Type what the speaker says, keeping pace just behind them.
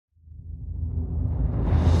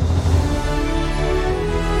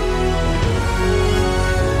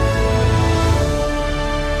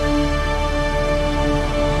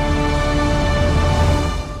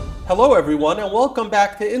Hello everyone, and welcome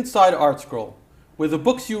back to Inside ArtScroll, where the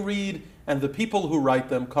books you read and the people who write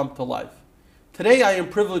them come to life. Today I am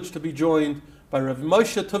privileged to be joined by Rabbi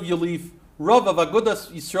Moshe Tuvia Lieff, Rav of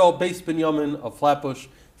Agudas Yisrael Beis Binyamin of Flatbush.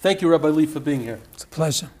 Thank you, Rabbi Lieff, for being here. It's a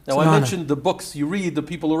pleasure. Now I mentioned the books you read, the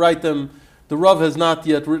people who write them. The Rav has not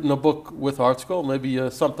yet written a book with ArtScroll, maybe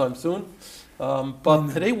sometime soon. But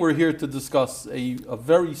today we're here to discuss a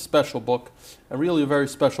very special book, and really a very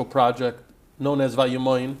special project known as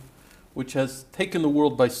Vayimaen, which has taken the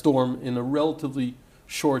world by storm in a relatively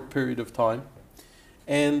short period of time.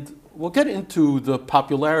 And we'll get into the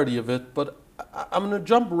popularity of it, but I'm going to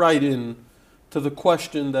jump right in to the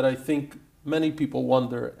question that I think many people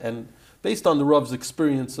wonder, and based on the Rav's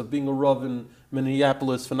experience of being a Rav in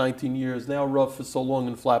Minneapolis for 19 years, now Rav for so long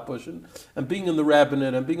in Flatbush, and being in the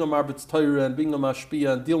rabbinate, and being a Marbitz Torah, and being a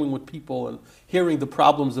Mashpia, and dealing with people, and hearing the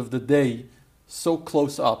problems of the day so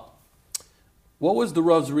close up. What was the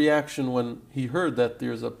Rav's reaction when he heard that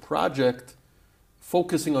there's a project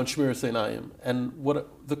focusing on Shmiras Einayim? And what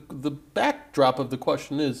the backdrop of the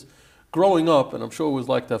question is, growing up, and I'm sure it was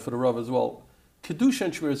like that for the Rav as well, Kedusha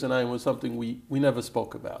and Shmiras Einayim was something we never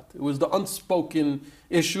spoke about. It was the unspoken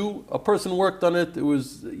issue. A person worked on it. It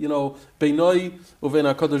was, Beinoi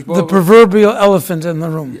uvein HaKadosh Baruch Hu. The proverbial elephant in the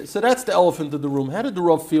room. So that's the elephant in the room. How did the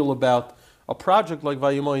Rav feel about a project like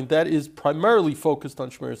Vayimaen that is primarily focused on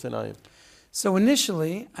Shmiras Einayim? So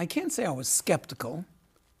initially, I can't say I was skeptical,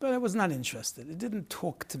 but I was not interested. It didn't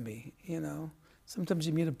talk to me, Sometimes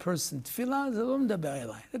you meet a person,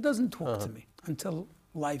 it doesn't talk to me until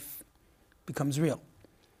life becomes real.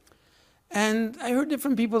 And I heard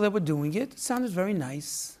different people that were doing it. It sounded very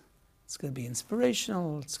nice. It's going to be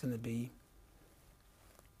inspirational. It's going to be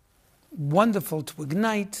wonderful to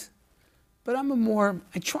ignite. But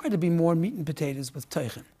I try to be more meat and potatoes with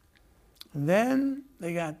Teichen. And then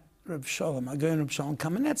they got Reb Shalom, Agoyin Reb Shalom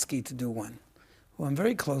Kamenetsky to do one, who I'm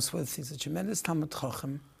very close with. He's a tremendous Talmid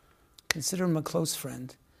Chacham. Consider him a close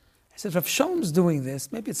friend. I said, Reb Shalom's doing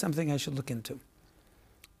this, maybe it's something I should look into.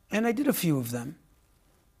 And I did a few of them.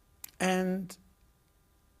 And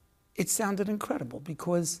it sounded incredible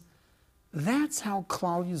because that's how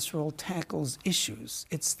Klal Yisrael tackles issues.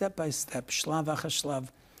 It's step by step, shlav achar shlav.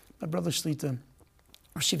 My brother Shlita,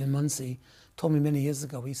 Rashiv Munsi, told me many years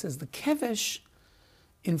ago, he says, the kevesh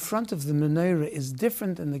in front of the menorah is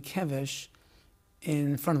different than the kevesh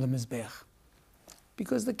in front of the mizbeach.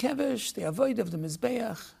 Because the kevesh, the avoid of the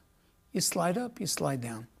mizbeach, you slide up, you slide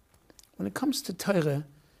down. When it comes to Torah,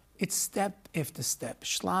 it's step after step,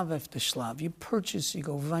 shlav after shlav. You purchase, you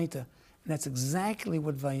go weiter. And that's exactly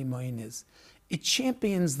what Vayimaen is. It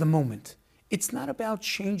champions the moment. It's not about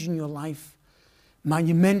changing your life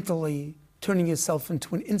monumentally, turning yourself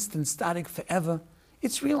into an instant static forever.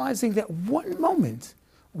 It's realizing that one moment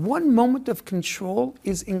of control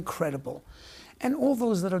is incredible. And all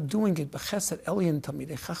those that are doing it, B'chesed Elyon,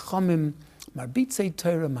 Talmidei Chachamim, Marbitzei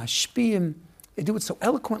Torah, Mashpiyim, they do it so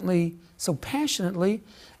eloquently, so passionately,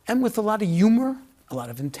 and with a lot of humor, a lot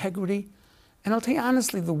of integrity. And I'll tell you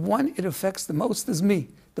honestly, the one it affects the most is me.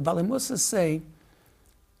 The Balei Musa say,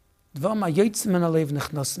 how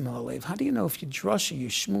do you know if your drasha, your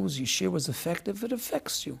shmooze, your shir was effective? It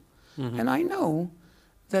affects you. Mm-hmm. And I know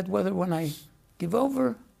that when I give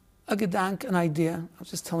over a gedank, an idea, I was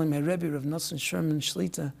just telling my Rebbe, Rav Nosson Sherman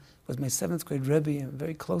Shlita, was my 7th grade Rebbe, I'm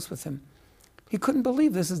very close with him. He couldn't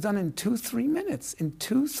believe this is done in 2-3 minutes. In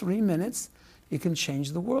 2-3 minutes, you can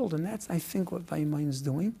change the world. And that's, I think, what Vayimaen is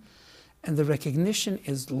doing. And the recognition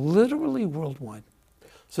is literally worldwide.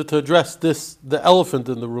 So to address this, the elephant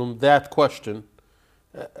in the room, that question,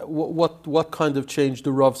 what kind of changed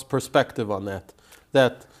the Rav's perspective on that?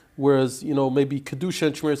 That whereas, maybe Kedusha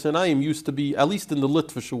and Shmiras Einayim used to be, at least in the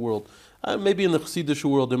Litvish world, maybe in the Chassidish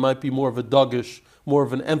world, there might be more of a dogish, more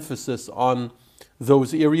of an emphasis on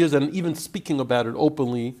those areas, and even speaking about it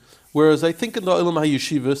openly. Whereas I think in the Olam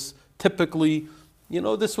HaYeshivas, typically,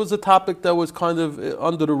 this was a topic that was kind of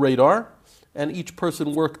under the radar, and each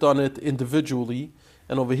person worked on it individually.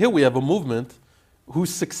 And over here we have a movement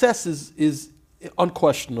whose success is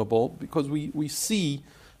unquestionable because we see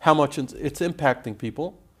how much it's impacting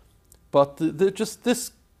people. But just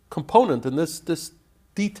this component and this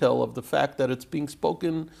detail of the fact that it's being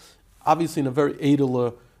spoken, obviously in a very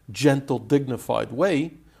edel, gentle, dignified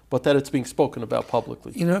way, but that it's being spoken about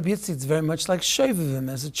publicly. It's very much like Shovavim.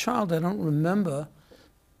 As a child, I don't remember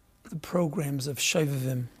the programs of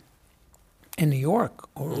Shovavim in New York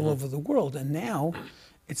or all over the world. And now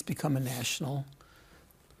it's become a national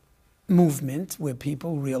movement where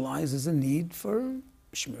people realize there's a need for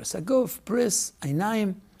Shmiras Haguf, Bris,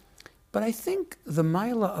 Einayim. But I think the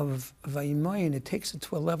Maila of Vayimaen, it takes it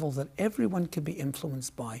to a level that everyone can be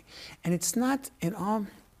influenced by. And it's not in our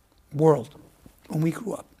world, when we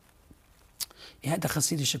grew up. You had the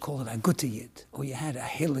Hasidic call it a Gute Yid, or you had a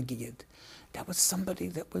Heilige Yid. That was somebody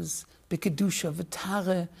that was B'Kedusha,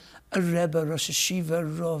 V'Tare, a Rebbe, Rosh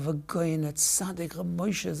Hashiva, Rov, a Goyen, a Tzaddik, a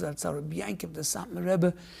Moshe, Zatzar, a Biankiv, the Satmar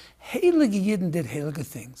Rebbe. Heilige Yidden did heilige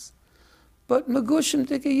things. But Magushim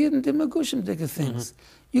Dike Yidden did Magushim Dike things.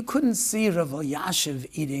 You couldn't see Rav Yashiv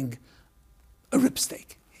eating a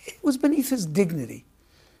ribsteak. It was beneath his dignity.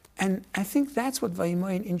 And I think that's what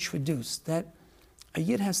Vayimaen introduced, that a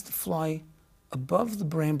Yid has to fly above the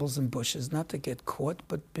brambles and bushes, not to get caught,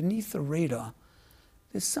 but beneath the radar.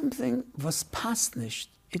 There's something was passt nicht.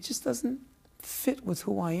 It just doesn't fit with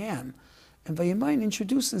who I am. And Vayimaen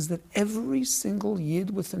introduces that every single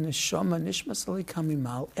Yid with a neshama, nishmas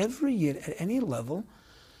kamimal, every Yid at any level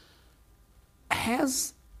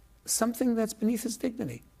has something that's beneath his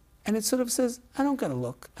dignity. And it sort of says, I don't gotta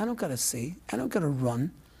look, I don't gotta see, I don't gotta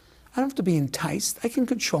run, I don't have to be enticed, I can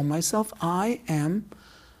control myself. I am,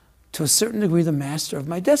 to a certain degree, the master of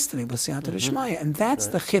my destiny, b'siyata d'shmaya. And that's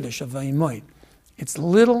the chiddush of Vayimaen. It's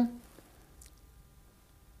little,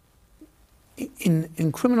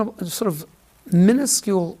 in criminal, sort of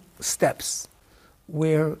minuscule steps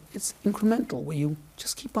where it's incremental, where you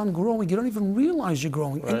just keep on growing. You don't even realize you're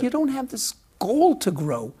growing, and you don't have this goal to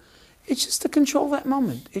grow. It's just to control that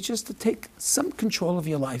moment. It's just to take some control of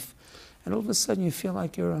your life, and all of a sudden you feel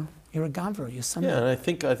like you're a gavra, you're somebody. Yeah, and I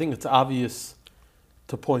think it's obvious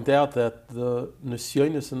to point out that the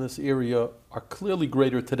nisyonis in this area are clearly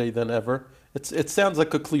greater today than ever. It sounds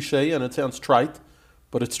like a cliche and it sounds trite,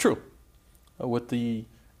 but it's true. With the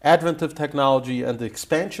advent of technology and the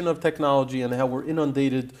expansion of technology and how we're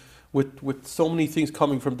inundated with so many things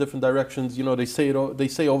coming from different directions, they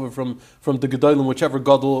say over from the Gedolim, whichever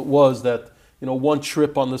Gadol it was, that one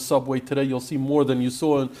trip on the subway today you'll see more than you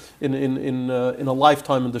saw in a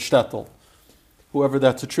lifetime in the shtetl, whoever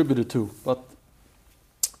that's attributed to. But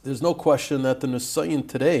there's no question that the nisayon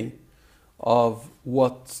today of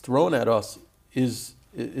what's thrown at us is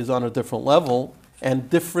on a different level, and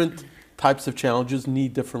different types of challenges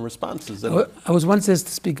need different responses. I was once asked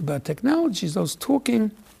to speak about technologies. I was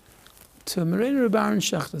talking to Moreno Baron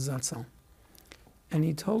Schachter Zatzal, and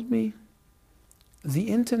he told me the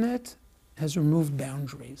internet has removed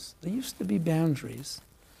boundaries. There used to be boundaries,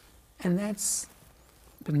 and that's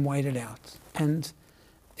been whited out. And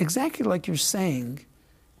exactly like you're saying,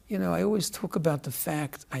 I always talk about the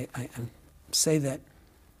fact, I say that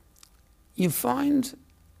you find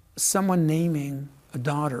someone naming a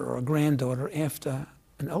daughter or a granddaughter after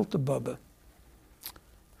an Alter Baba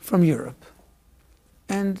from Europe.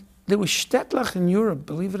 And there was shtetl in Europe,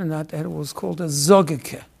 believe it or not, that it was called a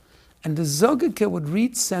Zogeke. And the Zogeke would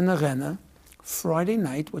read Senerena Friday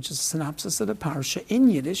night, which is a synopsis of the parsha, in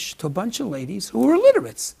Yiddish to a bunch of ladies who were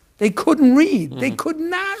illiterates. They couldn't read. They could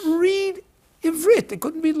not read Ivrit. They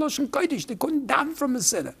couldn't read Lashon Kodesh. They couldn't daven from a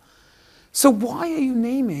siddur. So why are you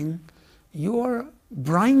naming your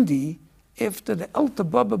brindy after the Alter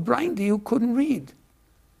Baba brindy who couldn't read?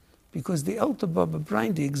 Because the Alter Baba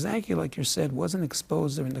brindy, exactly like you said, wasn't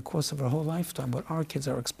exposed during the course of her whole lifetime, but our kids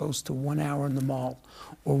are exposed to 1 hour in the mall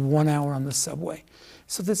or 1 hour on the subway.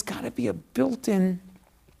 So there's got to be a built-in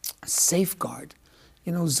safeguard.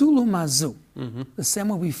 Zulu mazu, the same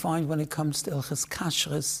way we find when it comes to Ilchas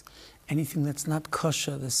Kashrus, anything that's not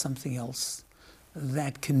kosher, there's something else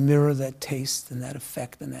that can mirror that taste and that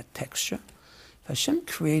effect and that texture. If Hashem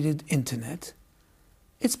created internet,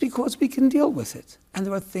 it's because we can deal with it. And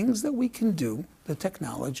there are things that we can do, the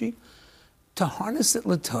technology, to harness it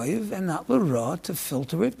l'toiv and not l'ra, to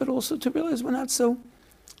filter it, but also to realize we're not so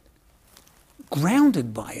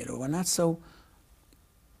grounded by it, or we're not so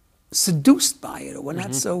seduced by it, or we're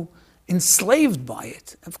not so enslaved by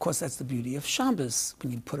it. Of course, that's the beauty of Shabbos,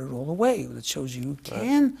 when you put it all away. It shows you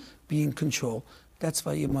can be in control. That's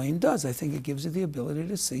what Vayimaen does. I think it gives you the ability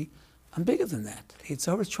to see, I'm bigger than that. It's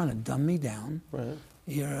always trying to dumb me down. Right.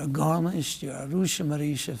 You're a garlish, you're a Rusha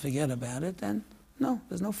Marisha, forget about it. And no,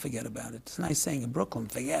 there's no forget about it. It's a nice saying in Brooklyn,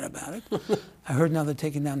 forget about it. I heard now they're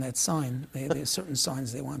taking down that sign. There's certain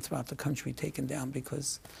signs they want throughout the country taken down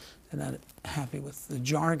because they're not happy with the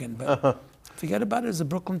jargon. But forget about it is a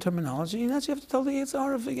Brooklyn terminology. And that's you have to tell the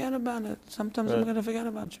Yitzhara, forget about it. Sometimes I'm going to forget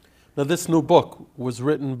about you. Now, this new book was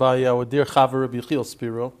written by our dear Chaver Rabbi Yechiel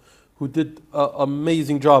Spiro, who did an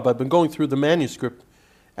amazing job. I've been going through the manuscript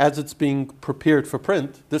as it's being prepared for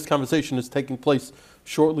print. This conversation is taking place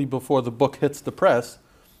shortly before the book hits the press.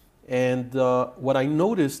 And what I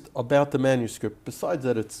noticed about the manuscript, besides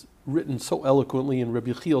that it's written so eloquently in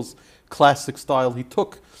Rabbi Yechiel's classic style. He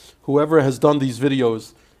took whoever has done these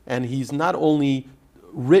videos, and he's not only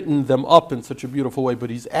written them up in such a beautiful way, but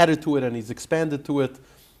he's added to it and he's expanded to it.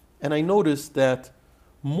 And I noticed that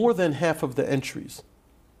more than half of the entries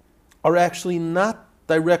are actually not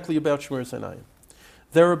directly about Shmiras Einayim.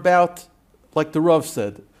 They're about, like the Rav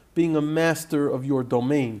said, being a master of your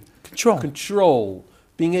domain. Control.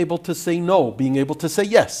 Being able to say no, being able to say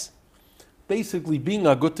yes. Basically, being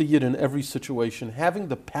a good yid in every situation, having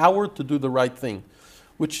the power to do the right thing,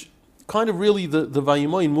 which kind of really the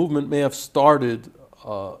Vayimaen movement may have started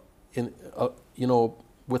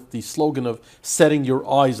with the slogan of setting your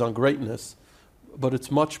eyes on greatness, but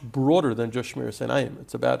it's much broader than just Shmiras Einayim.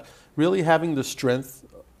 It's about really having the strength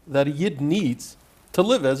that a yid needs to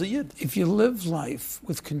live as a yid. If you live life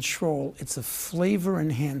with control, it's a flavor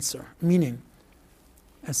enhancer, meaning,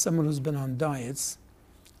 as someone who's been on diets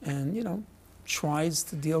and, tries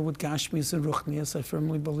to deal with Gashmias and Ruchnias, I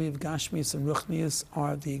firmly believe Gashmias and Ruchnias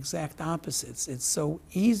are the exact opposites. It's so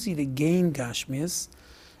easy to gain Gashmias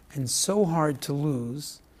and so hard to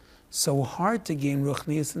lose, so hard to gain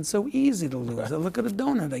Ruchnias and so easy to lose. Right. I look at a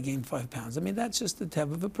donut, I gain 5 pounds. I mean, that's just the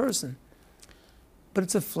type of a person. But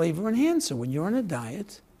it's a flavor enhancer. When you're on a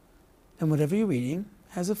diet, and whatever you're eating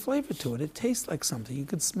has a flavor to it. It tastes like something. You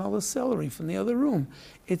could smell the celery from the other room.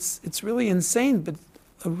 It's really insane, but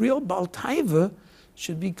a real Baal Taiva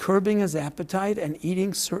should be curbing his appetite and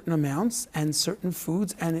eating certain amounts and certain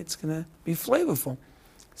foods, and it's going to be flavorful.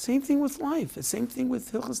 Same thing with life. The same thing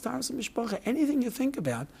with Hilchos Taharas and Mishpacha. Anything you think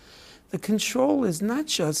about, the control is not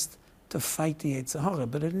just to fight the Yetzer Hara,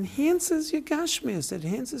 but it enhances your Gashmias, it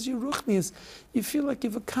enhances your Ruchnias. You feel like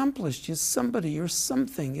you've accomplished, you're somebody, you're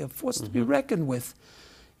something, you're forced to be reckoned with.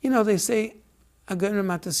 They say, Agon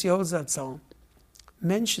Matasyahu Zatzal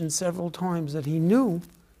mentioned several times that he knew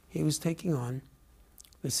he was taking on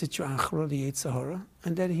the Sitra Achra, the Yetzer Hara,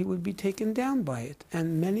 and that he would be taken down by it.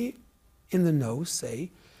 And many in the know say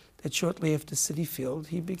that shortly after City Field,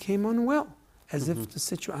 he became unwell, as if the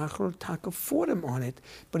Sitra Achra Taka fought him on it,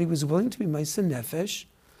 but he was willing to be Meiser Nefesh.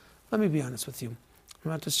 Let me be honest with you.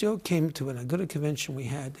 Matasyahu came to an Aguda convention we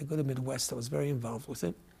had, the Aguda Midwest, I was very involved with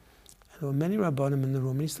it. And there were many Rabbanim in the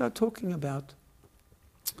room, and he started talking about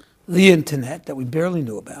the internet that we barely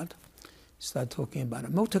knew about. He started talking about a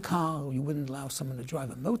motor car. You wouldn't allow someone to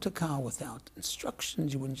drive a motor car without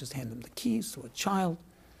instructions. You wouldn't just hand them the keys to a child.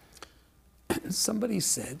 And somebody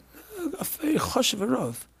said, a very choshev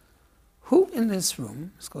Rav, who in this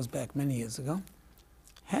room, this goes back many years ago,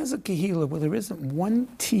 has a kehila where there isn't one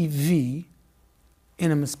TV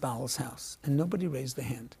in a misbal's house? And nobody raised their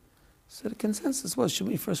hand. So the consensus was, should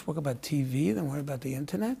we first talk about TV, then worry about the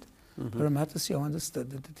internet? But Matasyahu understood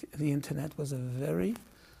that the internet was a very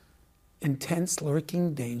intense,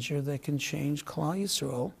 lurking danger that can change Klal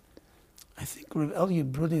Yisrael. I think Rav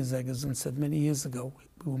Eliyud Brudin said many years ago,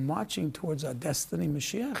 we were marching towards our destiny,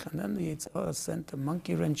 Mashiach, and then the Yetzer Hara sent a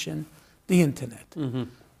monkey wrench in the internet.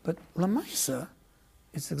 But Lamaisa,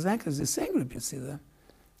 it's exactly as you're saying, Rabbi Yitzhak.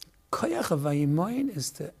 Koyach of Vayimaen is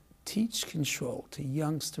to teach control to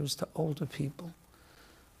youngsters, to older people.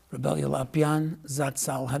 Rabbi Lapyan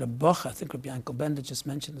Zatzal had a boch, I think Rabbi Yankel Bender just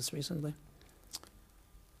mentioned this recently,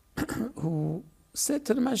 who said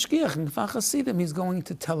to the Mashgiach in Kfar Hasidim, he's going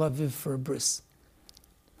to Tel Aviv for a bris.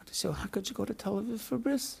 I said, how could you go to Tel Aviv for a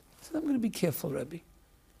bris? He said, I'm going to be careful, Rabbi.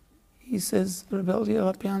 He says, Rabbi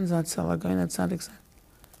Lapyan Zatzal, Again Tzaddik said,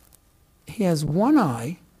 he has one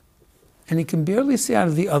eye, and he can barely see out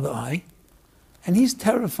of the other eye, and he's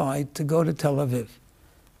terrified to go to Tel Aviv.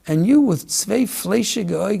 And you with zwei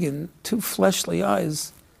fleischige Augen, 2 fleshly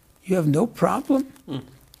eyes, you have no problem?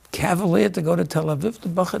 Cavalier to go to Tel Aviv, the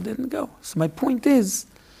Bacha didn't go. So my point is,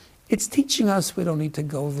 it's teaching us we don't need to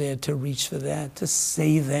go there to reach for that, to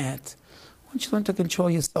say that. Once you learn to control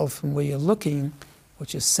yourself from where you're looking,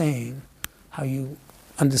 what you're saying, how you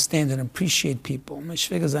understand and appreciate people.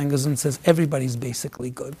 Meshvega Zangazun says everybody's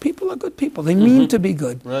basically good. People are good people. They mean to be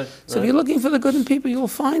good. So if you're looking for the good in people, you'll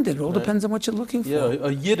find it. It all depends on what you're looking for. Yeah,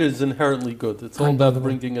 a yid is inherently good. It's all about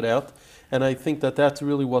bringing it out. And I think that that's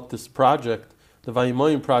really what this project, the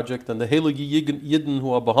Vayimaen project, and the Heilige Yidden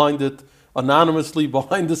who are behind it, anonymously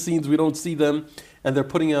behind the scenes, we don't see them, and they're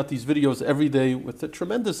putting out these videos every day with a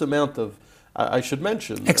tremendous amount of, I should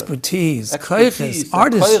mention, expertise,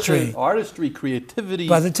 artistry, creativity.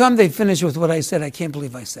 By the time they finish with what I said, I can't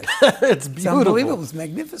believe I said it. It's beautiful. It's unbelievable. It's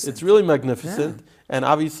magnificent. It's really magnificent, and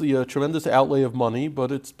obviously a tremendous outlay of money,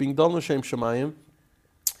 but it's being done l'shem shamayim.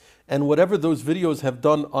 And whatever those videos have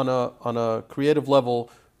done on a creative level,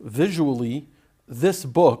 visually, this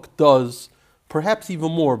book does perhaps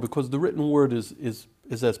even more, because the written word is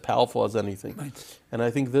is as powerful as anything. Right. And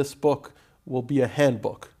I think this book will be a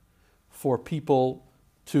handbook for people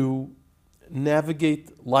to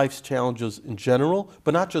navigate life's challenges in general,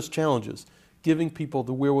 but not just challenges, giving people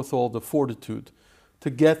the wherewithal, the fortitude to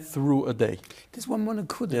get through a day. There's one more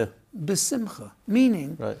nakuda. Yeah. Besimcha,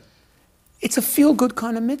 meaning Right. it's a feel-good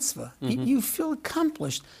kind of mitzvah. You feel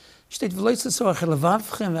accomplished. Steht, "V'lo yitzasor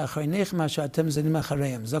levavchem v'acharinechem asher atem zanim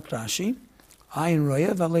achareim." Zok Rashi, "Ayin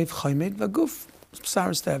roya v'alev chomed v'guf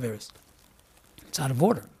psaris ta'averis." It's out of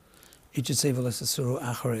order. It should say, "V'lo yitzasor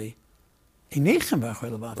acharei einechem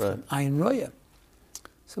v'acharei levavchem." Ayin roya.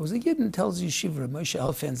 So as a Yidden tells Yeshiva, Moshe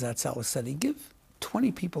Elfan Zatzal said, he give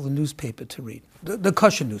 20 people the newspaper to read, the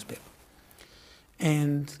kosher newspaper.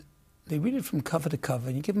 And they read it from cover to cover,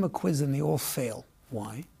 and you give them a quiz and they all fail.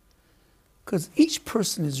 Why? Because each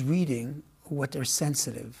person is reading what they're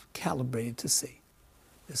sensitive, calibrated to see.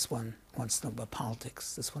 This one wants to know about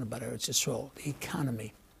politics, this one about ArtScroll, the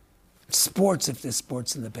economy, sports if there's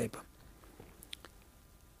sports in the paper.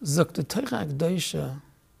 Zok the Torah Akdosha,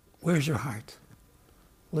 where's your heart?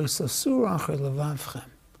 Because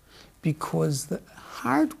the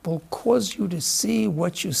heart will cause you to see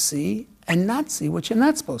what you see and not see what you're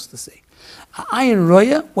not supposed to see. Ayin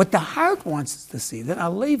roya, what the heart wants us to see, that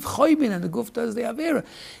alev choybin and the guf does the avera.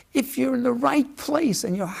 If you're in the right place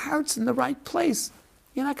and your heart's in the right place,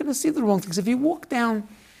 you're not going to see the wrong things. If you walk down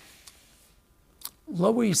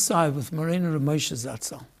Lower East Side with Moreno and Moshe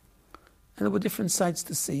Zatzal, and there were different sights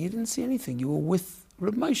to see, you didn't see anything. You were with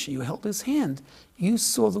Reb Moshe, you held his hand. You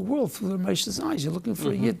saw the world through Reb Moshe's eyes. You're looking for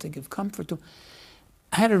a Yid to give comfort to.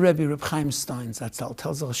 I had a Rebbe, Reb Chaim Stein, Zatzal,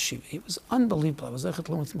 tells al Shiva. He was unbelievable. I was echet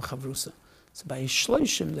lo with him chavrusa. So by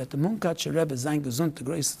Shloshim, that the Munkacher Rebbe, Zayin Gesund, the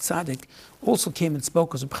Grace Tzaddik, also came and spoke,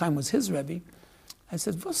 because Reb Chaim was his Rebbe. I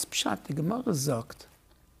said, was pshat, the Gemara sagt,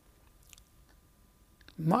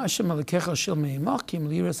 Ma Hashem Alekecha shel meimach, kim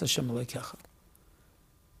liras Hashem Alekecha.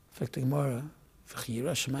 In fact, the Gemara,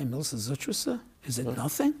 v'chiyira Shemai milsa zutrasa, is it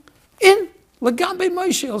nothing? In Lagabe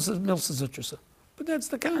Moshe milsa zutrasa. But that's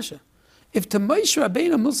the kasha. If to Moshe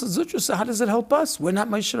Rabbeinu milsa zutrasa, how does it help us? We're not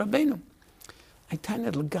Moshe Rabbeinu. I tell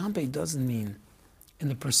you that Lagabe doesn't mean in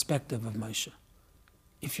the perspective of Moshe.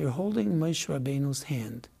 If you're holding Moshe Rabbeinu's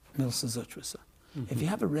hand, milsa zutrasa. If you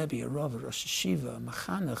have a Rebbe, a Rav, a Rosh Hashiva, a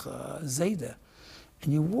Machanech, a Zayda,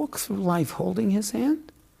 and you walk through life holding his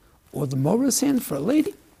hand, or the Mora's hand for a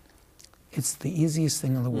lady, it's the easiest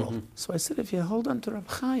thing in the world. So I said, if you hold on to Reb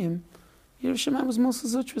Chaim, Yerushalayim was Milsa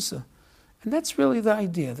Zutrasa. And that's really the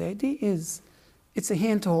idea. The idea is, it's a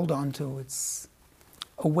hand to hold on to. It's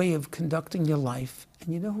a way of conducting your life.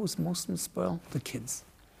 And you know who's most spoiled? The kids.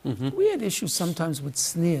 We had issues sometimes with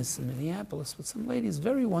sneers in Minneapolis with some ladies,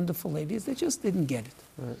 very wonderful ladies, they just didn't get it.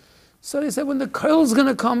 Right. So they said, when the Koil's going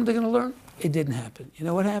to come, they're going to learn. It didn't happen. You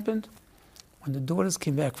know what happened? When the daughters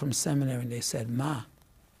came back from seminary and they said, Ma,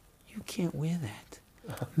 you can't wear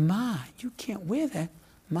that. Ma, you can't wear that.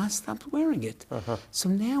 Ma stopped wearing it. So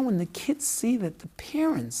now when the kids see that the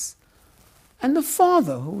parents and the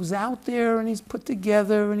father, who's out there and he's put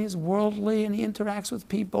together and he's worldly and he interacts with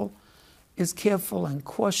people, is careful and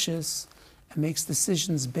cautious and makes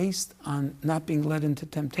decisions based on not being led into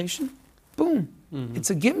temptation, boom. It's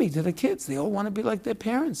a gimme to the kids. They all want to be like their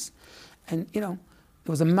parents. And, you know,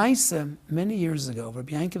 there was a Maisa many years ago.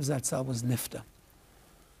 Rabbi Yankov Zatzal was Nifta.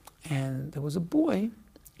 And there was a boy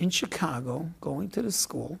in Chicago going to the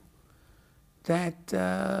school that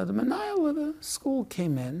the Manayal of the school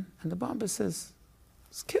came in, and the Baba says,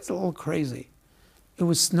 this kid's a little crazy. It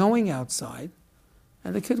was snowing outside,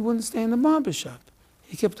 and the kid wouldn't stay in the barber shop.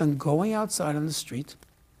 He kept on going outside on the street,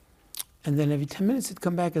 and then every 10 minutes he'd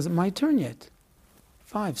come back, is it my turn yet?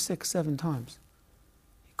 5, 6, 7 times.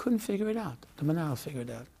 He couldn't figure it out. The Manal figured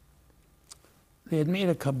it out. They had made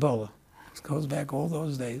a Kabbalah, this goes back all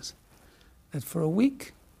those days, that for a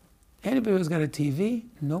week, anybody who's got a TV,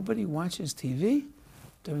 nobody watches TV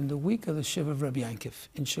during the week of the Shiva of Rabbi Yankov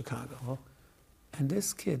in Chicago. And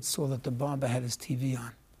this kid saw that the barber had his TV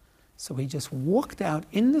on. So he just walked out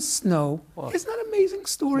in the snow. Wow. Isn't that an amazing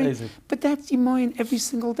story? Amazing. But that's Vayimaen every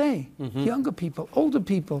single day. Younger people, older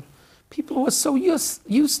people, people who are so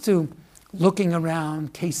used to looking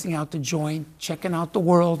around, casing out the joint, checking out the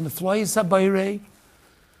world, and the flies habayre.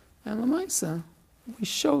 And Lamaisa, we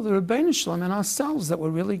show the Rebbeinu Shalom and ourselves that we're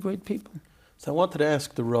really great people. So I wanted to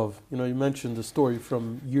ask the Rav, you know, you mentioned the story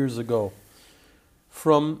from years ago.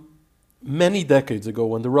 From many decades ago,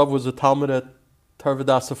 when the Rav was a Talmud at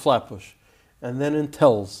Tarvidasa Flatbush, and then in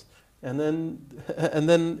Telz, and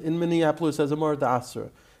then in Minneapolis as a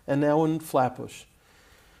Mardasra, and now in Flatbush.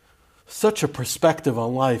 Such a perspective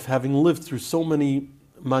on life, having lived through so many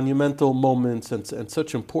monumental moments and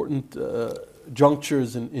such important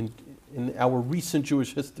junctures in our recent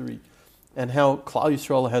Jewish history, and how Klal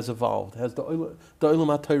Yisrael has evolved, has the Olam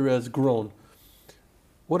HaTorah has grown.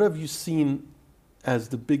 What have you seen as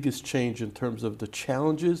the biggest change in terms of the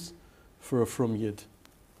challenges for a Frum Yid?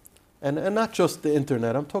 And not just the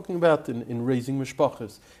internet. I'm talking about in raising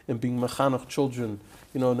mishpachas, in being mechanech children.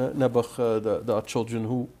 Nebuch, the children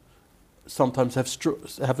who sometimes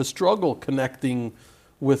have a struggle connecting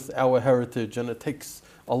with our heritage, and it takes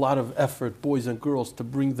a lot of effort, boys and girls, to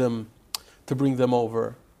bring them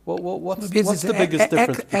over. What's the biggest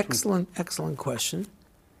difference? Excellent question.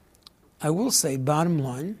 I will say, bottom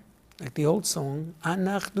line, like the old song,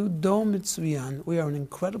 Anachnu dor mitzviyan, we are an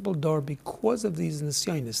incredible door because of these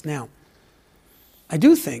nisyonis. Now, I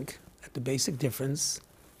do think that the basic difference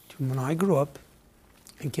between when I grew up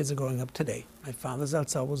and kids are growing up today. My father's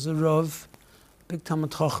outside was a Rav, big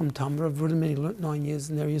Talmud Chacham, Talmud Rav Rudim, he learned 9 years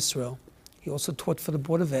in Eretz Yisrael. He also taught for the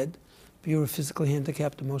Board of Ed, but you were physically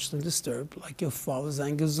handicapped, emotionally disturbed, like your father,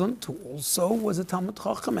 Zayin Gesund, who also was a Talmud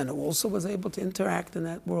Chacham and who also was able to interact in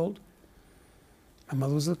that world. My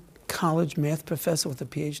mother was a college math professor with a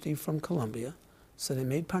PhD from Columbia, so they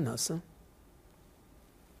made parnasa.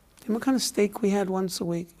 And what kind of steak we had once a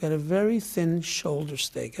week? We had a very thin shoulder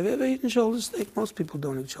steak. Have you ever eaten shoulder steak? Most people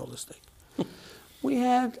don't eat shoulder steak. We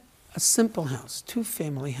had a simple house,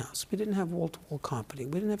 two-family house. We didn't have wall-to-wall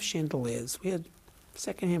carpeting. We didn't have chandeliers. We had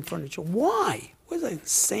second-hand furniture. Why? Was that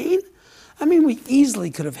insane? I mean, we easily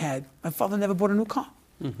could have had, my father never bought a new car.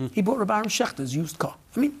 Mm-hmm. He bought Rabbi Aaron Schechter's used car.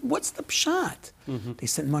 I mean, what's the pshat? Mm-hmm. They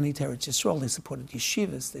sent money to Eretz Yisrael. They supported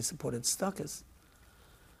yeshivas. They supported stuckas.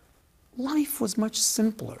 Life was much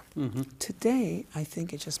simpler. Mm-hmm. Today, I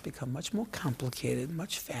think it's just become much more complicated,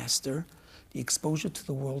 much faster. The exposure to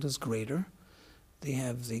the world is greater. They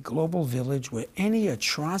have the global village where any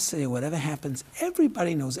atrocity or whatever happens,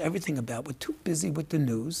 everybody knows everything about. We're too busy with the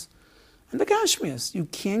news. And the Gashmias, you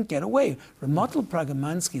can't get away. Ramotel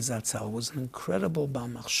Pragamansky Zatzal was an incredible Baal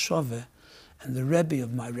Machshove, and the Rebbe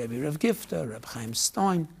of my Rebbe, Rav Gifta, Reb Chaim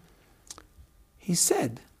Stein. He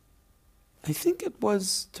said, I think it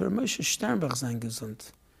was to Moshe Sternberg sein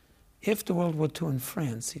gesund. After World War II in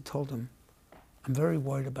France, he told him, I'm very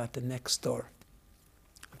worried about the next door,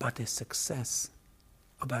 about their success,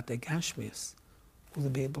 about their Gashmias. Will they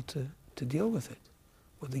be able to deal with it?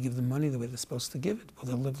 Will they give the money the way they're supposed to give it?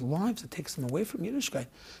 Will they live lives that takes them away from Yiddishkeit?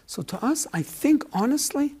 So to us, I think,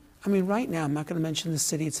 honestly, I mean, right now, I'm not going to mention the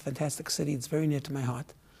city. It's a fantastic city. It's very near to my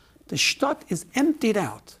heart. The shtat is emptied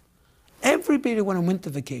out. Everybody went on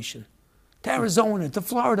winter vacation. To Arizona, to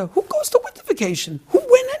Florida. Who goes to winter vacation? Who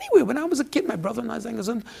went anywhere? When I was a kid, my brother and I,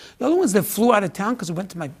 the other ones that flew out of town because we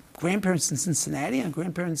went to my grandparents in Cincinnati and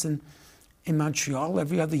grandparents in Montreal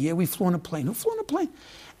every other year. We flew on a plane. Who flew on a plane?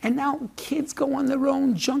 And now kids go on their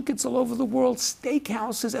own, junkets all over the world,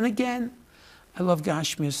 steakhouses. And again, I love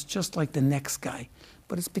Gashmias just like the next guy.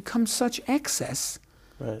 But it's become such excess.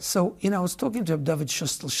 Right. So, I was talking to David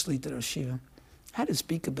Shustel Shlita Shiva. I had to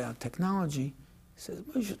speak about technology. He says,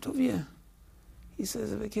 Moshe, Tuvia. He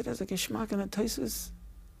says, if a kid has a geschmack and a taste,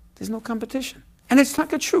 there's no competition. And it's not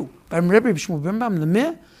true. There's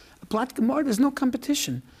no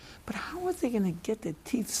competition. But how are they going to get their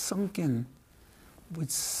teeth sunk in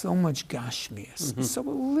with so much gashmias? Mm-hmm. So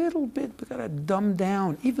a little bit, we got to dumb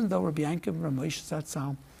down. Even though Rabbi Yankov and Rabbi Moshe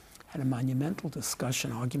Zatzal had a monumental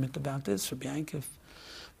argument about this. Rabbi Yankov,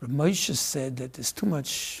 Rabbi Moshe said that there's too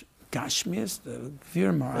much gashmias, the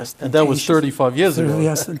Gvirim are ostentatious. And that was 35 years ago. They're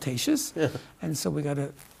ostentatious. Yeah. And so we got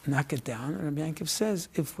to knock it down. And Rabbi Yankov says,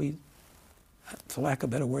 if we, for lack of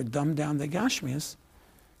a better word, dumb down the gashmias,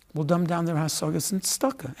 we'll dumb down their hasagas and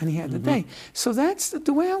stucca. And he had the day. So that's the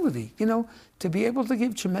duality, to be able to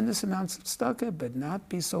give tremendous amounts of stucca, but not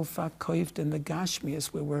be so fakoived in the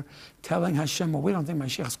gashmias where we're telling Hashem, well, we don't think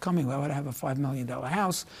Mashiach's coming. Why would I have a $5 million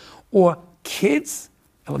house? Or kids,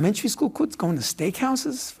 elementary school kids going to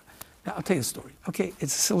steakhouses. Now, I'll tell you a story. Okay,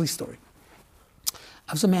 it's a silly story.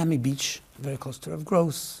 I was in Miami Beach, very close to Rav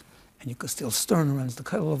Gross, and you could still Stern runs the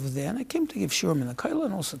kollel over there, and I came to give shiurim in the kollel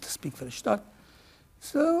and also to speak for the shtat.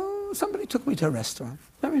 So somebody took me to a restaurant,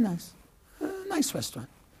 very nice, a nice restaurant.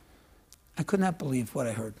 I could not believe what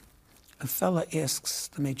I heard. A fella asks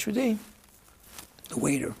the maitre d', the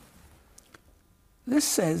waiter, this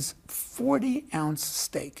says 40-ounce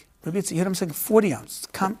steak. You hear what I'm saying? 40 ounce.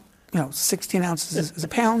 16 ounces is a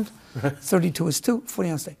pound, 32 is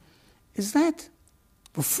 40-ounce steak. Is that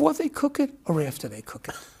before they cook it or after they cook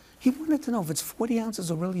it? He wanted to know if it's 40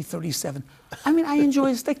 ounces or really 37. I mean, I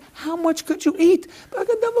enjoy a steak. How much could you eat? But I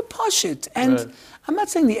could never push it. And I'm not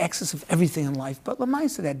saying the excess of everything in life, but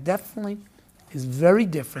Lamaisa, that definitely is very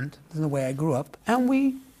different than the way I grew up. And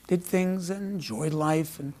we did things and enjoyed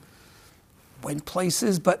life. And went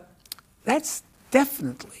places, but that's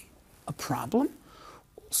definitely a problem.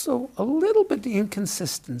 Also, a little bit the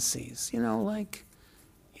inconsistencies, you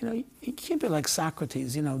can't be like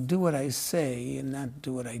Socrates, do what I say and not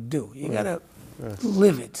do what I do. You got to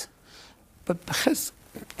live it. But because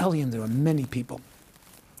Eliam, there are many people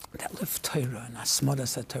that live Torah and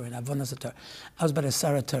Asmodas Torah and Avonas Torah. I was by the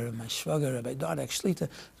Sarah Torah, my Shvager, Rabbi Dada Shlita, a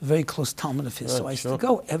very close Talmud of his. So I used to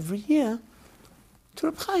go every year to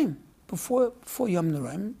Reb Chaim before Yom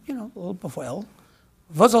Noraim, a little before El.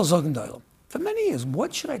 Was all Zogen Doilem. For many years,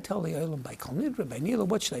 what should I tell the Olam by Kol Nidra, by Nila,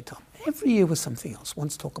 what should I tell him? Every year was something else.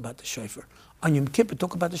 Once talk about the shofar. On Yom Kippur,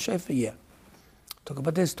 talk about the shofar, yeah. Talk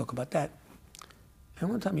about this, talk about that. And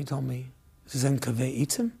one time he told me, Zen Kaveh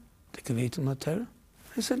Itzim? The Kaveh Itzim La Torah?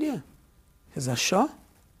 I said, yeah. Is that Shah?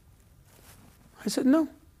 I said, no.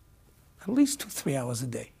 At least 2-3 hours a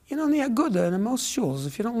day. In the Aguda and in most shuls,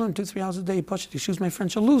 if you don't learn 2-3 hours a day, you push it, excuse my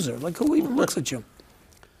French, a loser. Like, who even looks at you?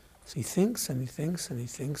 So he thinks and he thinks and he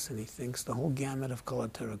thinks and he thinks the whole gamut of Kol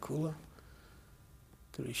HaTorah Kula,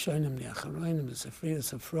 the Rishonim, the Acharonim, the Sefri,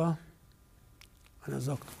 the Sefra, and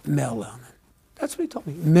Azok, Mer Lernen. That's what he told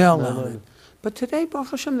me, Mer Lernen. But today,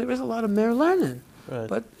 Baruch Hashem, there is a lot of Mer Lernen. Right.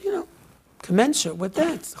 But, commensurate with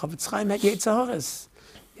that, Chavetz Chaim had Yetzaharas.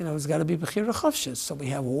 It's got to be Bechira Chavshis. So we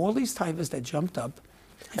have all these types that jumped up.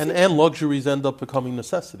 And luxuries end up becoming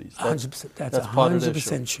necessities. 100%. That's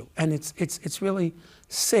 100% true. And it's really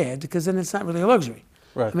sad because then it's not really a luxury.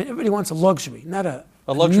 Right. I mean, everybody wants a luxury, not a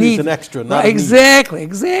luxury need. is an extra, not a exactly.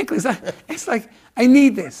 It's like, I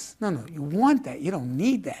need this. No, you want that. You don't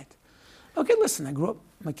need that. Okay, listen,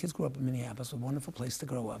 my kids grew up in Minneapolis, a wonderful place to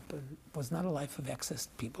grow up. It was not a life of excess.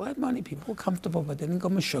 People had money, people were comfortable, but they didn't go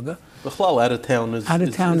meshuggah. Bechlal, out of town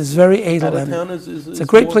is very edel. Out of town is it's a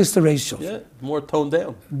great place to raise children. Yeah, more toned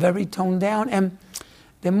down. Very toned down, and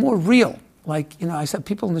they're more real. Like, I said,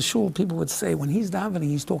 people in the shul, people would say, when he's davening,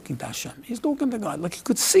 he's talking to Hashem. He's talking to God. Like, you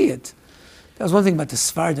could see it. That was one thing about the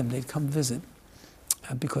Sfardim. They'd come visit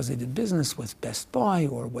because they did business with Best Buy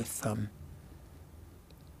or with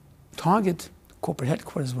Target. Corporate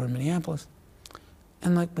headquarters were in Minneapolis.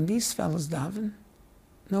 And like, when these fellas daven,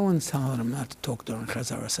 no one's telling them not to talk during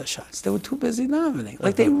Chazar Sashats. They were too busy davening.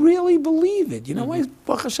 Like, they really believe it. You know why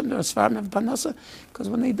Baruch Hashem, there are Sfarim have Panasa? Because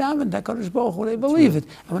when they daven, that Kadosh Baruch Hu, they believe it.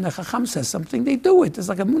 And when the Chacham says something, they do it. It's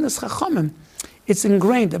like a Munas Chachamim. It's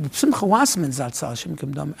ingrained. Simcha Wasman Zatzal, Shem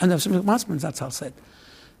Kim Dom, and Simcha Wasman Zatzal said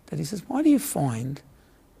that he says, why do you find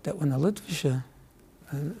that when the Litvisha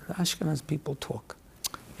and the Ashkenaz people talk,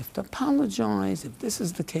 if they apologize, if this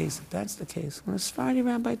is the case, if that's the case, when a Sephardi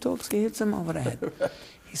rabbi talks, he hits him over the head.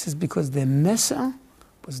 He says, because their Mesa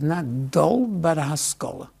was not dulled by the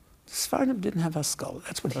Haskalah. The Sephardim didn't have Haskalah.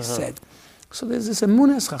 That's what he said. So there's this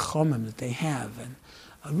Emunas Chachomim that they have, and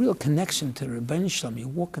a real connection to the Rebbeinu Shalom. You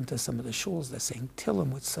walk into some of the shuls, they're saying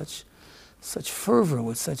Tillim with such fervor,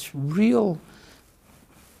 with such real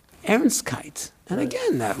ernstkeit. And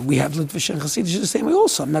again, we have Litvish and Hasidish the same way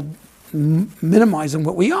also. I'm not minimizing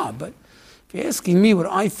what we are, but if you're asking me what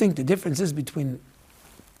I think the difference is between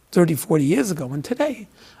 30, 40 years ago and today,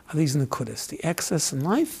 are these Nekudas, the excess in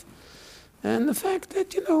life, and the fact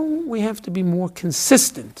that, we have to be more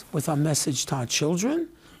consistent with our message to our children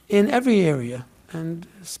in every area, and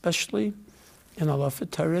especially in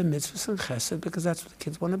Alafat Torah, Mitzvahs, and Chesed, because that's what the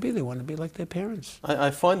kids want to be. They want to be like their parents.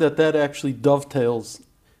 I find that actually dovetails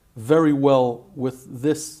very well with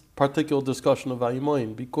this particular discussion of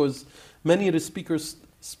Vayimaen, because many of the speakers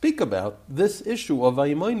speak about this issue of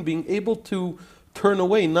Vayimaen being able to turn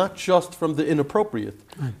away not just from the inappropriate,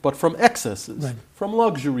 but from excesses, from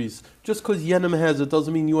luxuries. Just because Yenim has it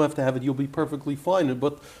doesn't mean you have to have it. You'll be perfectly fine.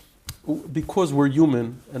 But because we're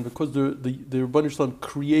human, and because the Rebbeinu Shalom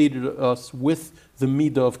created us with the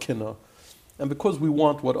midah of kinah, and because we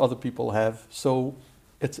want what other people have, so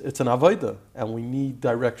it's an avodah, and we need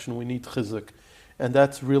direction, we need chizuk. And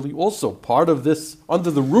that's really also part of this,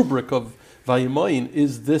 under the rubric of Vayimaen,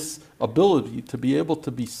 is this ability to be able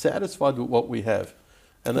to be satisfied with what we have.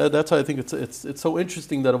 And that's why I think it's so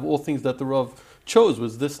interesting that of all things that the Rav chose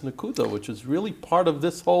was this Nekuda, which is really part of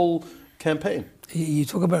this whole campaign. You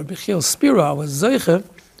talk about Bechiel Spiro. I was Zeicher,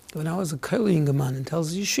 when I was a Kohen Geman in Tel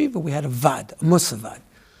Yeshiva, we had a Vad, a Musavad.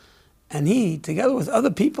 And he, together with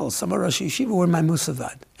other people, some of Rosh Yeshiva were my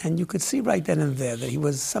Musavad. And you could see right then and there that he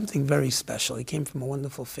was something very special. He came from a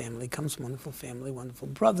wonderful family, comes from a wonderful family, wonderful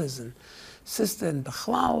brothers and sister, and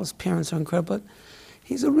Bechlal, his parents are incredible. But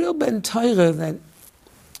he's a real Ben Torah that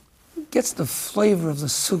gets the flavor of the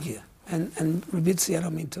sugya. And Rebitzi, I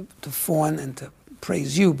don't mean to fawn and to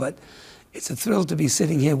praise you, but it's a thrill to be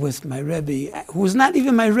sitting here with my Rebbe, who was not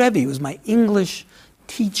even my Rebbe, he was my English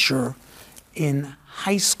teacher in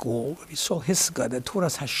high school, we saw Hiska that taught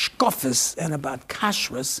us hashkofis and about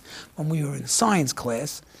kashrus when we were in science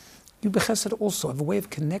class. You bechesed also have a way of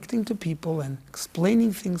connecting to people and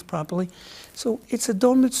explaining things properly. So it's a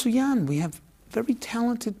don mitzuyan. We have very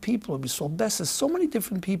talented people. We saw Bessa, so many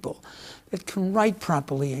different people that can write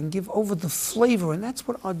properly and give over the flavor, and that's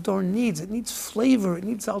what our door needs. It needs flavor, it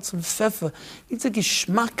needs salz and pfeffer, it needs a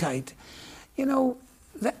geschmackheit. You know,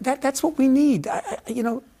 that's what we need.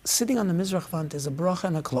 Sitting on the Mizrach Wand is a bracha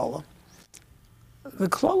and a klala. The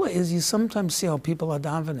klala is you sometimes see how people are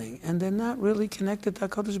davening and they're not really connected to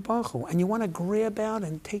HaKadosh Baruch Hu. And you want to grab out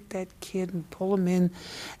and take that kid and pull him in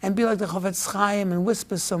and be like the Chavetz Chaim and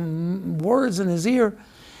whisper some words in his ear.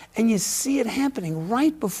 And you see it happening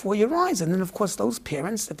right before your eyes. And then, of course, those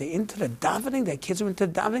parents that they're into the davening, their kids are into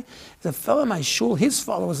davening. There's a fellow in my shul, his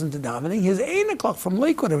followers into davening. His 8 o'clock from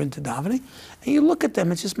Lakewood are into davening. And you look at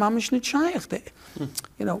them, it's just mamish nechayach.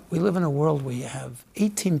 You know, we live in a world where you have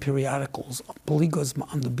 18 periodicals, Beligos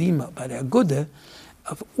on the Bima, by the Aguda,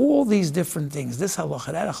 of all these different things. This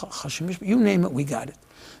halacha, that halacha, you name it, we got it.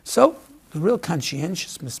 So, the real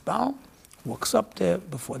conscientious misbal walks up there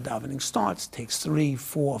before davening starts, takes 3,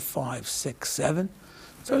 4, 5, 6, 7.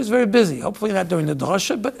 So he's very busy. Hopefully not during the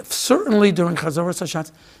drasha, but certainly during Chazaras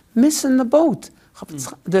Hashatz. Missing the boat.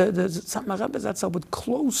 The Tzatmar Rebbe Zatzal would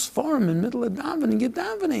close farm in the middle of davening, get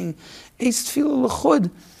davening. Eis tefillah l'chud.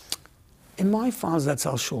 In my father's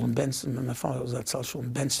Zatzal shul in Benson, and my father's Zatzal shul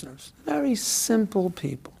in Bensoners, very simple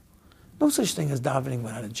people. No such thing as davening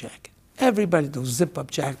without a jacket. Everybody does zip-up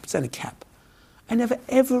jackets and a cap. I never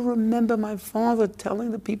ever remember my father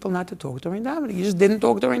telling the people not to talk during davening. He just didn't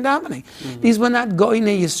talk during davening. Mm-hmm. These were not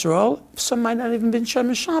goyne Yisrael. Some might not even been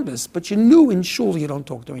Shemesh Shabbos, but you knew in shul you don't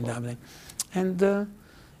talk during davening. And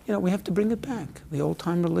we have to bring it back, the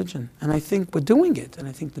old-time religion. And I think we're doing it. And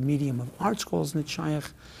I think the medium of ArtScroll is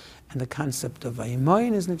nitshayach, and the concept of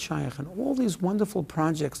Vayimaen is nitshayach, and all these wonderful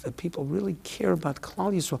projects that people really care about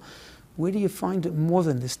Klal Yisrael. Where do you find it more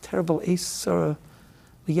than this terrible Eis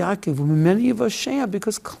Yaakov, many of us share,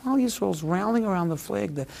 because Klal Yisrael is rallying around the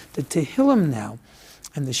flag, the Tehillim now,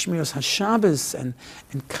 and the Shmiras HaShabbos, and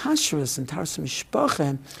Kashrus, and Taras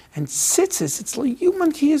Mishpacha, and Tzitzis. It's like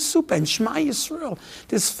human Kiyasupa, and Shema Yisrael.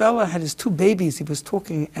 This fella had his 2 babies. He was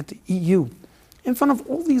talking at the EU in front of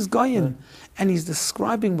all these Goyim, and he's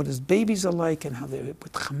describing what his babies are like and how they're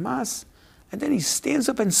with Hamas. And then he stands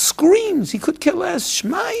up and screams. He could kill us.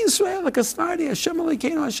 Shema Yisrael, like a snardi, Hashem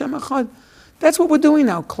Elokeinu, Hashem Echad. That's what we're doing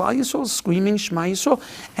now. Klal Yisrael is screaming Shema Yisrael,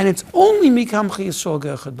 and it's only Mikamcha Yisrael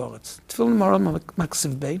Ge'echad B'aretz. Tefillin Moral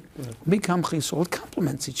Maksiv Bey, Mikamcha Yisrael. It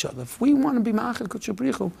complements each other. If we want to be Ma'achad Kodesh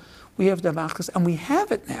Brichu, we have to have Achas, and we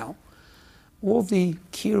have it now. All the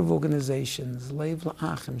Kiruv organizations, Leiv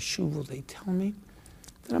La'achim, Shuvah, they tell me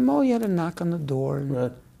that I'm only had a knock on the door,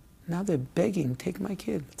 and now they're begging, take my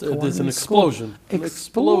kid. There's an explosion.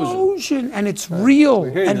 Explosion, and it's real,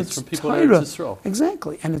 and it's from people in Israel.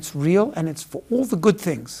 Exactly, and it's real, and it's for all the good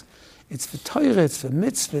things. It's for Torah, it's for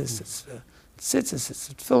mitzvahs, it's for tzitzis, it's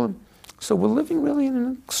for tefillin. So we're living really in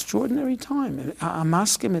an extraordinary time. I'm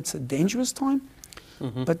asking, it's a dangerous time,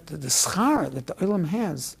 but the schar that the Olam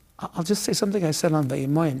has, I'll just say something I said on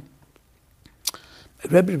Vayimaen.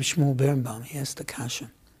 Rebbe Shmuel Berenbaum, he asked the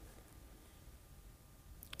kasha.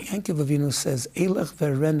 Yankov Avinu says, Eilech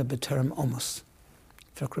verena b'terem omos.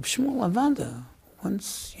 For Reb Shmuel Avanda,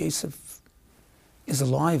 once Yosef is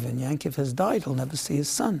alive and Yankov has died, he'll never see his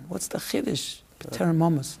son. What's the chiddush? B'terem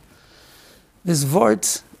omos. This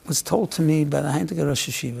vort was told to me by the Heintiger Rosh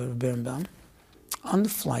Yeshiva, Reb Berenbaum. On the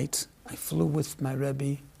flight, I flew with my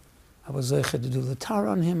Rebbe. I was zeicher to do the Torah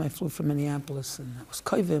on him. I flew from Minneapolis, and I was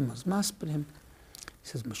koivim, I was maspid him. He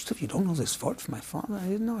says, Moshe, you don't know this vort from my father? I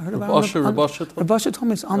didn't know. I heard about it. Rabasha told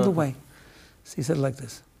me it's on the way. So he said like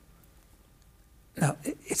this. Now,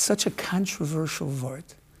 it's such a controversial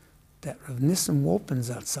vort that Rav Nissim Wolpen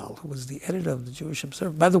Zatzal, who was the editor of the Jewish Observer,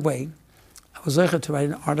 by the way, I was zeicher to write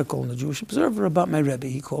an article in the Jewish Observer about my Rebbe.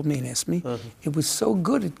 He called me and asked me. It was so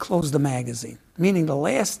good it closed the magazine, meaning the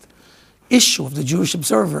last issue of the Jewish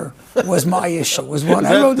Observer was my issue, was one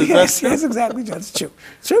I wrote. Yes, exactly. That's true.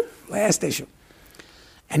 It's true. Last issue.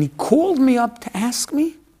 And he called me up to ask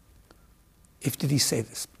me did he say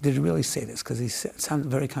this? Did he really say this? Because it sounded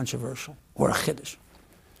very controversial, or a chiddush.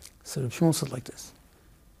 So Reb Shmuel said like this.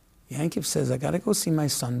 Yankov says, I got to go see my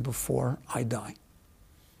son before I die.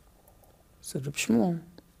 So Reb Shmuel,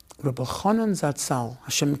 Reb Elchanan Zatzal,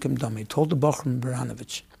 Hashem Yikam Dami, told the Bachram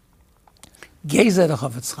Baranovich, Geze the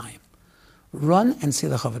Chavetz Chaim. Run and see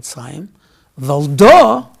the Chavetz Chaim.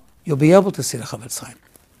 Valdo, you'll be able to see the Chavetz Chaim.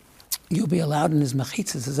 You'll be allowed in his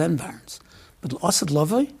mechitzas, his environs. But l'asad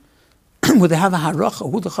lavai, would they have a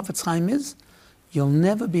haracha who the Chavetz Chaim is? you'll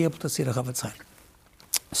never be able to see the Chavetz Chaim.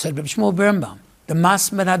 Said Reb Shmuel Birnbaum, the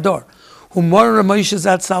Masmed Hador, who Mora Moshe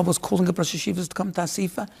Zatzal was calling up Rosh Yeshivas to come to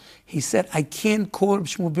Asifa, he said, I can't call Reb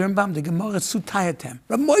Shmuel Birnbaum, the Gemara is too tired to him.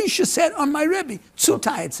 Reb Moshe said on my Rebbe, too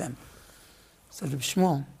tired to him. Said Reb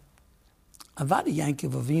Shmuel, Avadi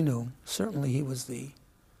Yankiv Avinu, certainly he was the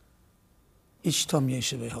Ishtom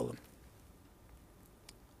Yeshiv Eholim.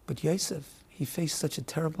 But Yosef, he faced such a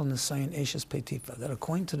terrible Nisayon Eshes Petifa that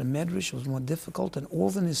according to the Medrash, it was more difficult than all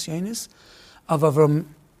the Nisyonis of Avinu,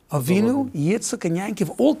 Yitzchak, and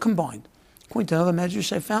Yankiv, all combined. According to another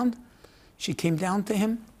Medrash I found, she came down to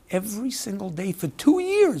him every single day for 2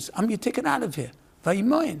 years. I'm your ticket out of here.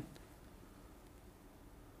 Vayimaen.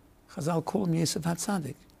 Chazal called him Yosef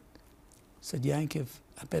HaTzadik. Said, Yankiv,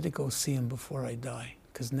 I better go see him before I die,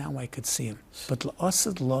 because now I could see him. But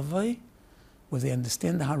La'asad Lavai, where they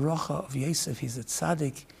understand the haracha of Yosef, he's a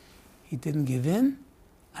tzaddik, he didn't give in,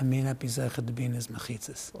 I may not be zeicher to be in his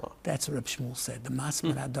mechitzas. That's what Reb Shmuel said. The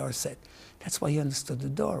Masmed Hadar said. That's why he understood the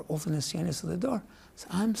door, all the nisyanis of the door. So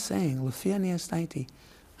I'm saying, Lefi Ani Astaiti,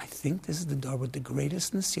 I think this is the door with the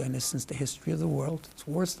greatest nisyanis since the history of the world. It's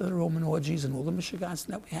worse than the Roman orgies and all the mishigas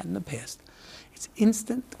that we had in the past. It's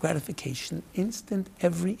instant gratification, instant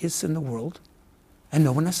every is in the world, and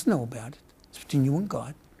no one has to know about it. It's between you and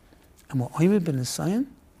God. And what Oimed ben Nisayan,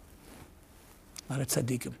 a lot of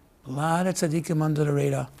tzaddikim. A lot of tzaddikim under the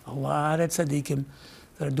radar. A lot of tzaddikim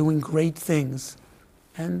that are doing great things.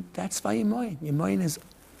 And that's Vayimaen. Vayimaen is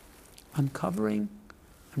uncovering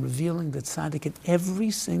and revealing that tzaddik in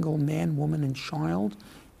every single man, woman, and child,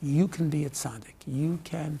 you can be a tzaddik. You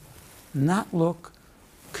can not look,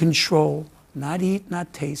 control, not eat,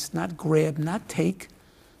 not taste, not grab, not take,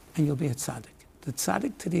 and you'll be a tzaddik. The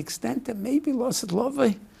tzaddik to the extent that maybe lost at love,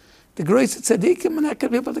 the grace of tzaddikim are not going to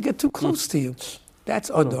be able to get too close to you.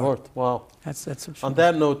 That's Adar. Wow. That's on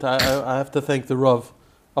that note, I have to thank the Rav,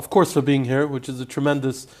 of course, for being here, which is a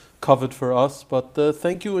tremendous covet for us. But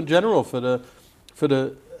thank you in general for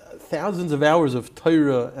the thousands of hours of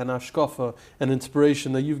Torah and Ashkafa and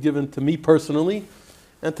inspiration that you've given to me personally,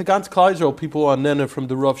 and to Gans Klal Yisrael, people on Nene from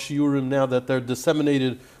the Rav Shiurim now that they're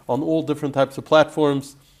disseminated on all different types of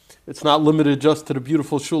platforms. It's not limited just to the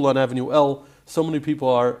beautiful shul on Avenue L. So many people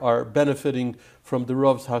are benefiting from the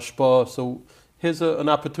Rav's hashpah. So here's an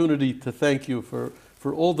opportunity to thank you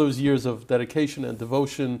for all those years of dedication and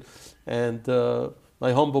devotion. And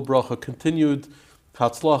my humble bracha continued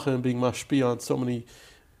Hatzlacha and being mashpia on so many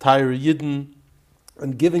Tyre Yidden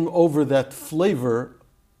and giving over that flavor,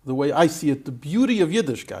 the way I see it, the beauty of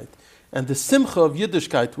Yiddishkeit and the simcha of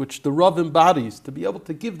Yiddishkeit, which the Rav embodies, to be able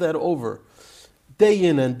to give that over day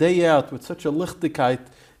in and day out with such a lichtigkeit,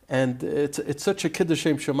 and it's such a kiddush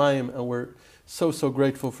Shem Shemayim, and we're so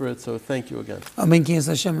grateful for it. So thank you again. Amen.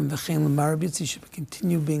 Hashem should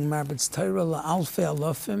continue being Marbitz Torah la'alfei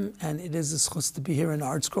alafim, and it is a schus to be here in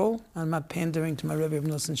ArtScroll. I'm not pandering to my Rebbe of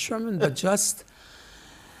Nosson Sherman, but just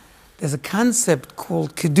there's a concept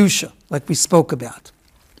called kedusha, like we spoke about,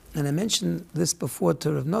 and I mentioned this before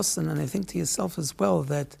to Rav Nosson, and I think to yourself as well,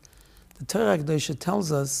 that the Torah Kedusha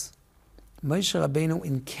tells us Moshe Rabbeinu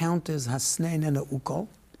encounters Hasnein and Ukol.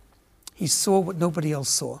 He saw what nobody else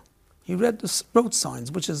saw. He read the road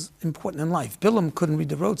signs, which is important in life. Bilam couldn't read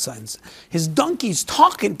the road signs. His donkey's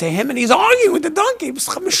talking to him, and he's arguing with the donkey.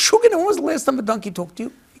 When was the last time a donkey talked to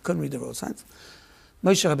you? He couldn't read the road signs.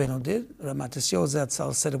 Moshe Rabbeinu did. Ramat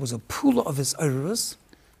Zatzal said it was a pula of his Eirus,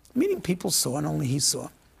 meaning people saw, and only he saw.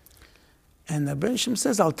 And the Rebbe Shem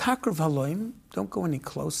says, Al takrav haloim, don't go any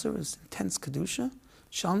closer, it's intense kedusha.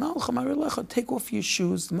 Shal na'alcha marilecha, take off your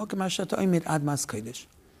shoes, the mokem hashata oimid admas kodesh.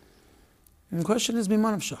 And the question is,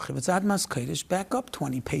 Miman of Shach, if it's Admas Kodesh, back up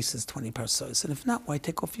 20 paces, 20 parsos. And if not, why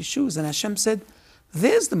take off your shoes? And Hashem said,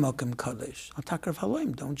 there's the Mokem Kodesh. Al Takar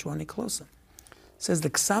Haloim, don't draw any closer. It says the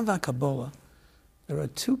Ksava Kabbalah, there are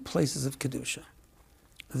two places of Kedusha.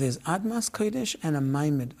 There's Admas Kodesh and a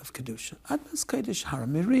Maimed of Kedusha. Admas Kodesh, Har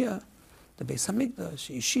Miriah, the Beis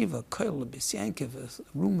Hamikdash, Yeshiva, Koil, Beis Yankiv, a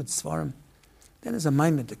room with Svarim. Then there's a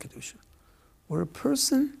Maimed of Kedusha, where a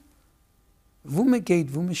person, Vumegate,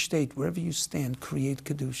 Vumestate, wherever you stand, create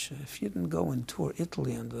Kedusha. If you didn't go and tour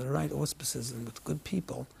Italy under the right auspices and with good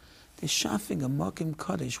people, they're shafing a Mokim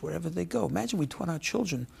Kaddish wherever they go. Imagine we taught our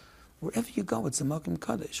children, wherever you go, it's a Mokim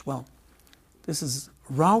Kaddish. Well, this is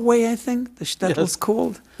Rahway, I think, the shtetl is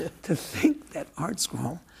called. Yeah. To think that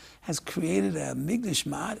ArtScroll has created a Migdash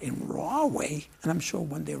Mad in Rahway, and I'm sure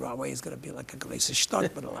one day Rahway is going to be like a Gleisa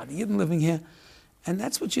Shtot, but a lot of Yidden living here. And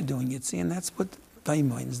that's what you're doing, Yitzi, and that's what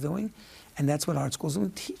Vayimaen is doing. And that's what ArtScroll is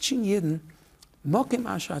doing, teaching Yidden, Mokim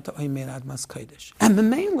Ashata Oimer Admas Kodesh. And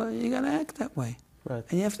B'meila, you got to act that way. Right.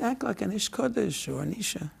 And you have to act like an Ish Kodesh or an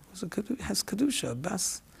Isha, has kedusha,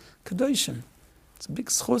 bas kedoshim. It's a big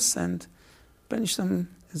schus, and Ben Shem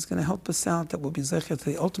is going to help us out. That will be zecher to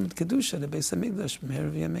the ultimate kedusha, the Beis Hamikdash.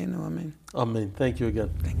 Meher v'yameinu, amen. Amen. Thank you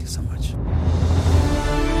again. Thank you so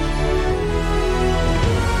much.